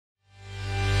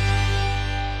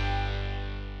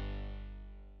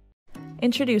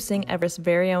Introducing Ever's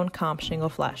very own comp shingle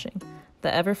flashing, the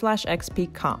EverFlash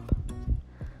XP Comp.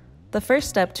 The first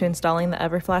step to installing the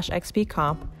EverFlash XP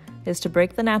Comp is to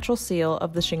break the natural seal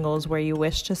of the shingles where you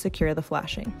wish to secure the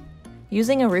flashing.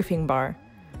 Using a roofing bar,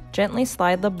 gently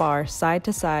slide the bar side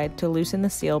to side to loosen the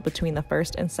seal between the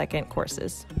first and second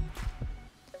courses.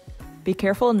 Be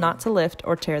careful not to lift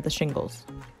or tear the shingles.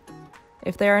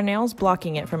 If there are nails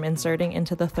blocking it from inserting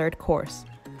into the third course,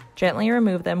 gently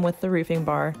remove them with the roofing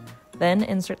bar, then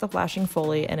insert the flashing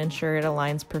fully and ensure it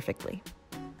aligns perfectly.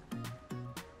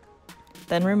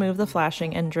 Then remove the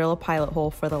flashing and drill a pilot hole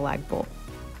for the lag bolt.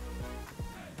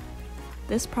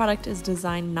 This product is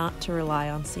designed not to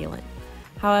rely on sealant.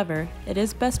 However, it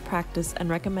is best practice and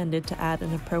recommended to add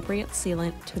an appropriate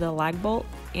sealant to the lag bolt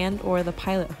and/or the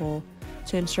pilot hole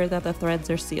to ensure that the threads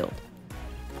are sealed.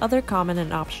 Other common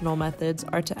and optional methods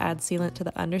are to add sealant to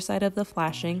the underside of the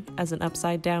flashing as an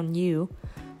upside-down U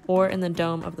or in the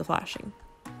dome of the flashing.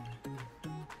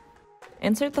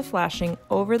 Insert the flashing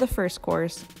over the first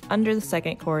course, under the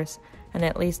second course, and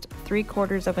at least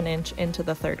 3/4 of an inch into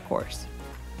the third course.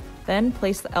 Then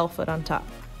place the L-foot on top.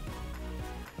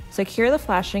 Secure the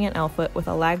flashing and L-foot with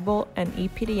a lag bolt and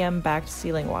EPDM-backed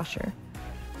sealing washer.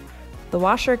 The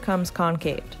washer comes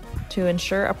concaved. To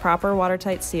ensure a proper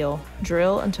watertight seal,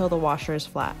 drill until the washer is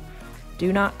flat.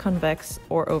 Do not convex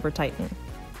or over-tighten.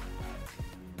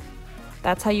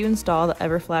 That's how you install the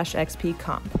EverFlash XP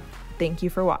Comp. Thank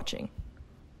you for watching.